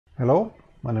Hello,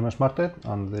 my name is Martin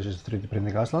and this is 3D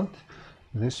Printing Iceland.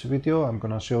 In this video I'm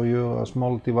going to show you a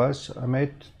small device I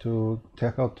made to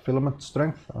check out filament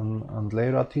strength and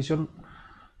layer adhesion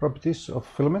properties of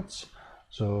filaments.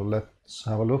 So let's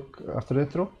have a look after the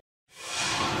intro.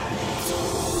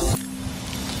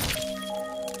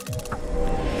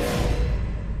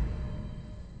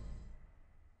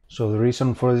 So the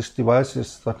reason for this device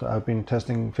is that I've been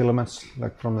testing filaments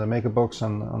like from the maker box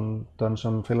and done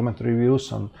some filament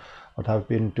reviews, and what I've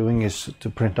been doing is to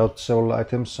print out several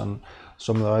items, and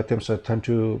some of the items I tend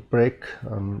to break,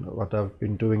 and what I've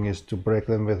been doing is to break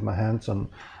them with my hands and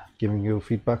giving you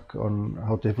feedback on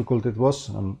how difficult it was.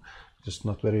 And just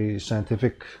not very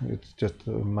scientific, it's just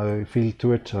my feel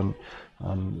to it, and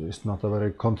it's not a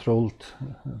very controlled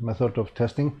method of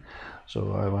testing.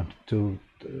 So I wanted to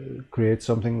create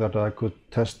something that I could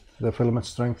test the filament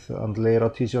strength and layer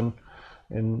adhesion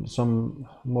in some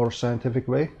more scientific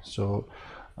way. So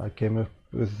I came up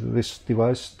with this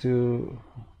device to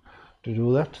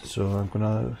do that. So I'm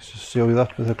gonna show you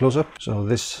that with a close-up. So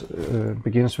this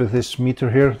begins with this meter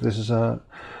here. This is a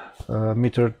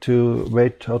meter to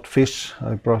weigh out fish.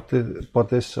 I bought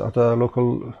this at a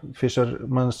local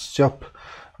fisherman's shop,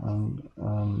 and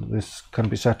this can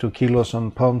be set to kilos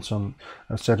and pounds, and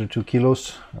I set it to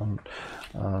kilos, and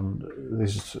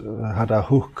this had a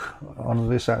hook on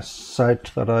this side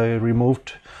that I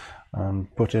removed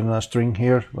and put in a string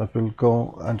here that will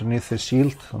go underneath the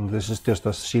shield, and this is just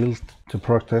a shield to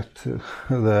protect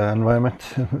the environment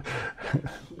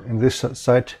in this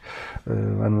side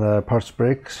when the parts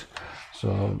breaks.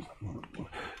 So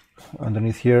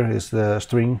underneath here is the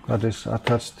string that is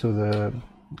attached to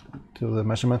the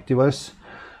measurement device.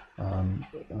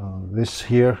 This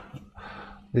here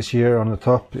on the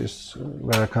top is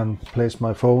where I can place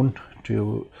my phone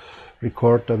to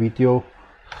record a video.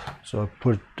 So I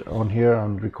put it on here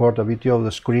and record a video of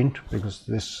the screen, because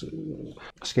this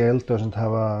scale doesn't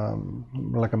have a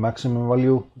maximum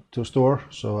value to store.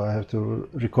 So I have to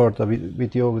record a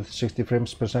video with 60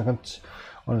 frames per second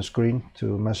on the screen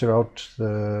to measure out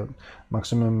the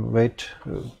maximum weight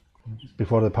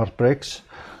before the part breaks.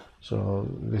 So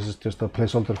this is just a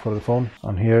placeholder for the phone,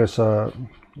 and here is a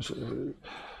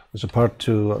part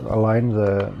to align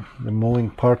the moving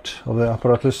part of the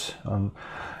apparatus. And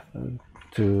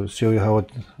to show you how it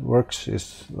works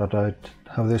is that I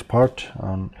have this part,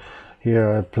 and here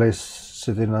I place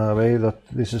it in a way that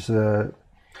this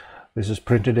is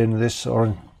printed in this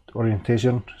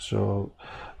orientation. So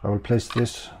I will place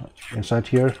this inside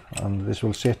here, and this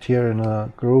will sit here in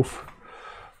a groove.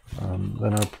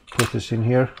 Then I put this in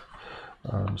here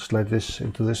and slide this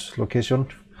into this location,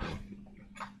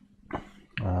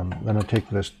 and then I take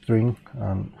the string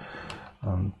and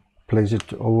place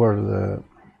it over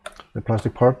the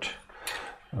plastic part,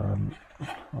 and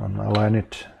align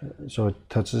it so it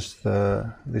touches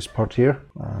this part here.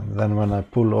 And then when I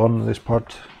pull on this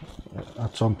part,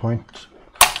 at some point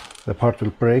the part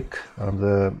will break, and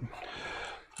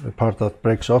the part that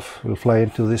breaks off will fly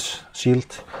into this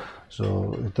shield,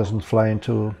 so it doesn't fly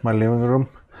into my living room.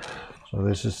 So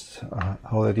this is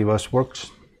how the device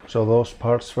works. So those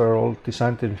parts were all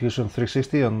designed in Fusion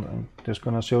 360, and I'm just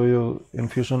going to show you in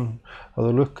Fusion how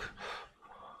they look.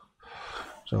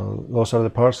 So those are the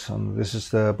parts, and this is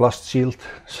the blast shield,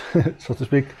 so to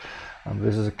speak, and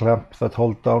this is a clamp that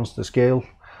holds down the scale,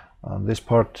 and this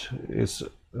part is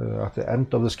at the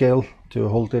end of the scale to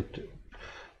hold it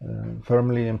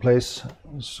firmly in place.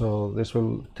 So this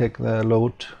will take the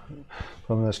load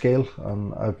from the scale,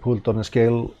 and I pulled on the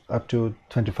scale up to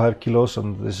 25 kilos,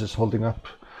 and this is holding up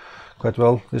quite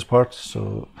well, this part.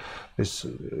 So this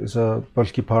is a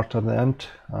bulky part at the end,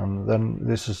 and then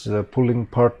this is the pulling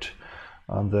part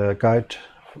and the guide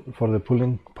for the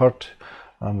pulling part,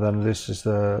 and then this is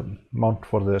the mount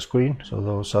for the screen. So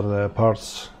those are the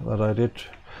parts that I did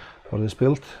for this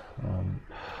build,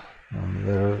 and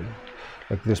they're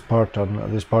like this part,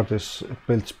 and this part is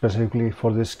built specifically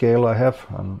for this scale I have,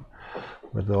 and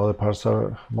where the other parts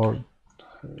are more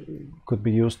could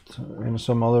be used in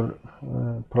some other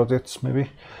projects maybe.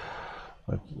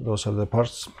 But those are the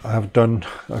parts. I have done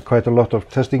quite a lot of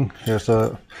testing. Here's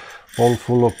a bowl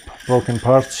full of broken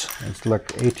parts. It's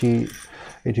like 80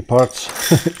 parts.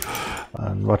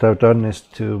 And what I've done is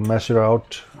to measure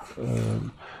out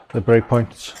the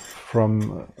breakpoints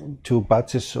from 2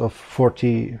 batches of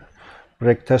 40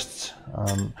 break tests,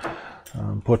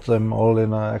 and put them all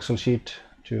in an Excel sheet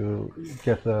to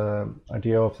get the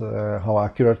idea of how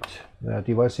accurate the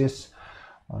device is.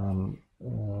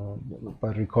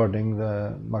 By recording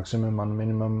the maximum and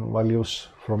minimum values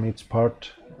from each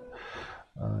part,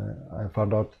 I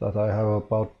found out that I have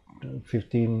about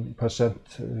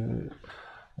 15%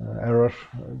 error,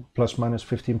 plus minus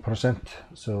 15%.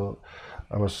 So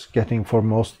I was getting for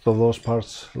most of those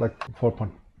parts like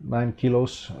 4.9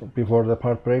 kilos before the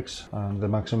part breaks, and the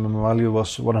maximum value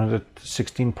was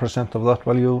 116% of that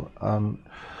value, and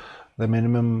the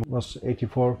minimum was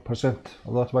 84%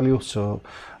 of that value. So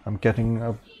I'm getting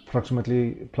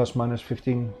approximately plus minus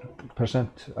 15%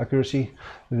 accuracy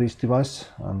with this device,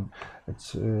 and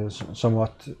it's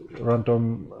somewhat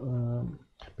random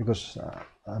because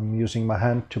I'm using my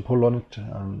hand to pull on it,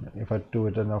 and if I do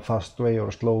it in a fast way or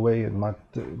a slow way, it might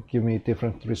give me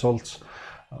different results.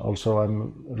 Also,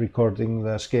 I'm recording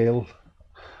the scale,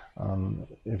 and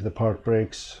if the part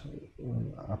breaks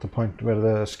at the point where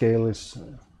the scale is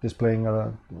displaying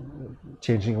a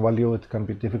changing value, it can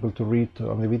be difficult to read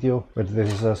on the video, but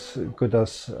this is as good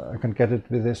as I can get it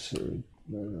with this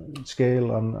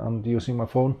scale and using my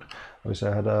phone. I wish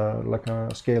I had a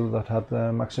scale that had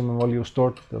the maximum value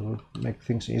stored. That would make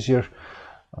things easier.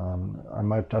 I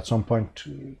might at some point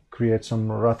create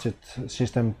some ratchet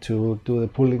system to do the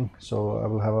pulling, so I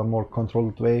will have a more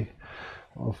controlled way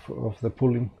of the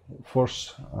pulling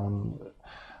force, and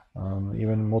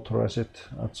even motorize it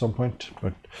at some point.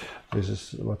 But this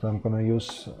is what I'm gonna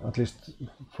use, at least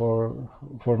for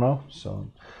now.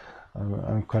 So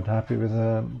I'm quite happy with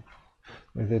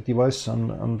the device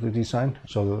and the design.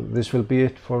 So this will be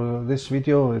it for this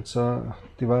video. It's a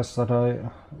device that I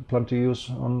plan to use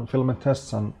on filament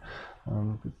tests and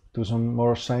do some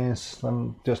more science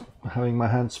than just having my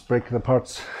hands break the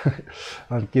parts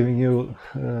and giving you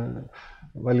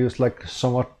values like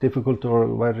somewhat difficult or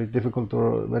very difficult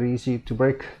or very easy to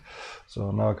break. So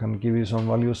now I can give you some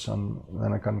values, and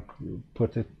then I can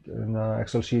put it in an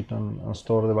Excel sheet and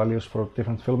store the values for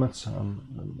different filaments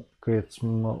and create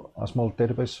a small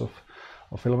database of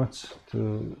filaments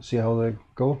to see how they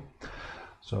go.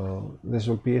 So this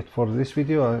will be it for this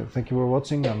video. Thank you for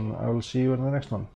watching, and I will see you in the next one.